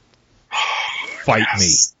fries. Fight me.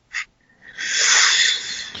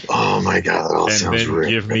 Oh my God, that all and sounds then real.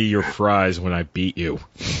 Give me your fries when I beat you.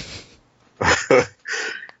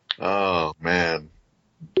 Oh man,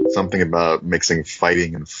 something about mixing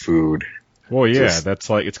fighting and food. Well, yeah, that's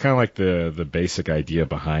like it's kind of like the basic idea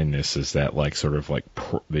behind this is that like sort of like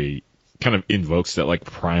the kind of invokes that like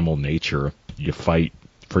primal nature. You fight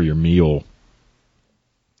for your meal.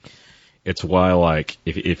 It's why like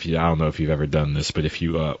if you I don't know if you've ever done this, but if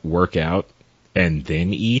you work out and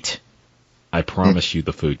then eat, I promise you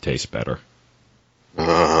the food tastes better.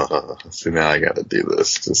 So now I got to do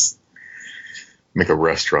this. Just make a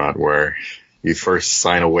restaurant where you first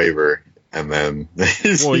sign a waiver and then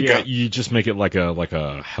well, yeah, you just make it like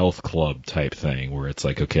a health club type thing where it's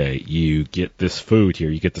like, okay, you get this food here,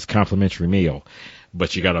 you get this complimentary meal,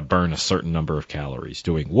 but you got to burn a certain number of calories.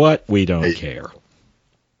 Doing what? We don't care.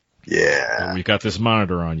 Yeah. But we've got this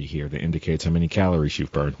monitor on you here that indicates how many calories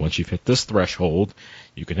you've burned. Once you've hit this threshold,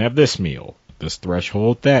 you can have this meal. This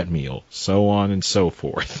threshold, that meal, so on and so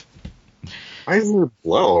forth. Why is there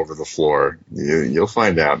blood all over the floor? You'll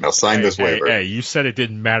find out. Now sign this waiver. Hey, you said it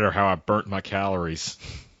didn't matter how I burnt my calories.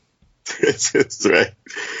 It's right.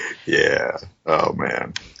 Yeah. Oh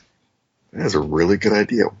man, that's a really good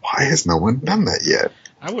idea. Why has no one done that yet?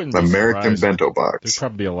 I wouldn't. American bento box. There's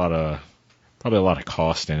probably a lot of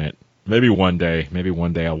cost in it. Maybe one day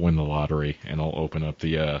I'll win the lottery and I'll open up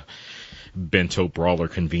the Bento Brawler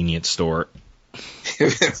convenience store.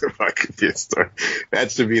 That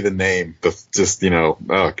should be the name. Just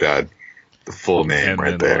oh God, the full name and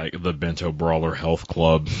right then, there. Like the Bento Brawler Health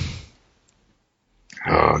Club.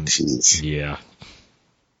 Oh jeez. Yeah.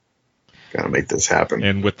 Gotta make this happen.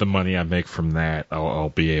 And with the money I make from that, I'll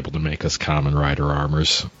be able to make us Kamen Rider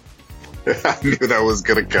armors. I knew that was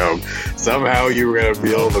gonna come. Somehow you were gonna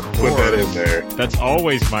be able to put that in there. That's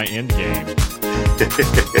always my end game.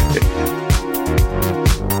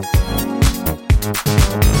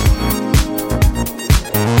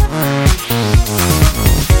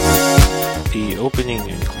 The opening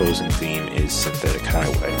and closing theme is Synthetic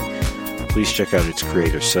Highway. Please check out its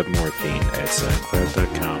creator Submorphine at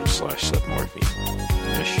soundcloud.com/submorphine.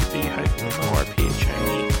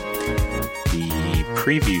 SUB-MORPHINE. The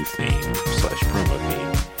preview theme /promo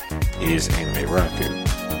theme is Anime Raku.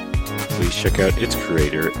 Please check out its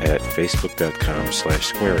creator at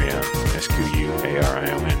facebook.com/Squarion,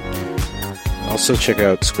 SQUARION. Also check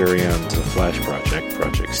out Squarion's Flash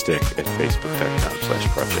Project Stick, at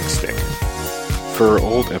facebook.com/Project Stick. For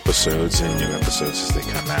old episodes and new episodes as they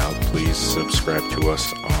come out, please subscribe to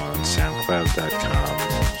us on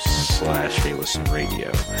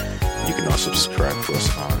soundcloud.com/HeyListenRadio. You can also subscribe to us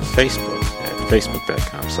on Facebook at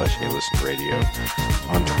facebook.com/HeyListenRadio,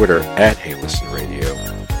 on Twitter at HeyListenRadio,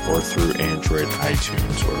 or through Android,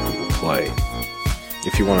 iTunes, or Google Play.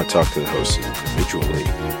 If you want to talk to the hosts individually,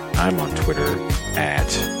 I'm on Twitter at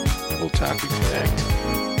Otaku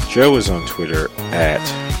Connect. Joe is on Twitter at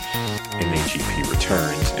MAGP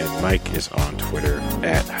Returns, and Mike is on Twitter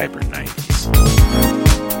at Hyper90s.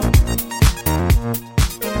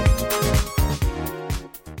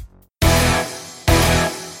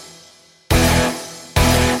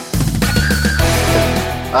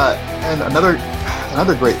 And another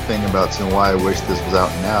great thing about and why I wish this was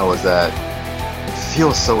out now is that it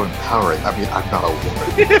feels so empowering. I mean, I'm not a woman,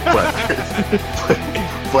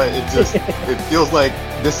 but it feels like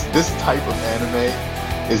this type of anime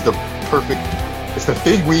is the perfect. It's the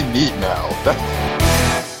thing we need now.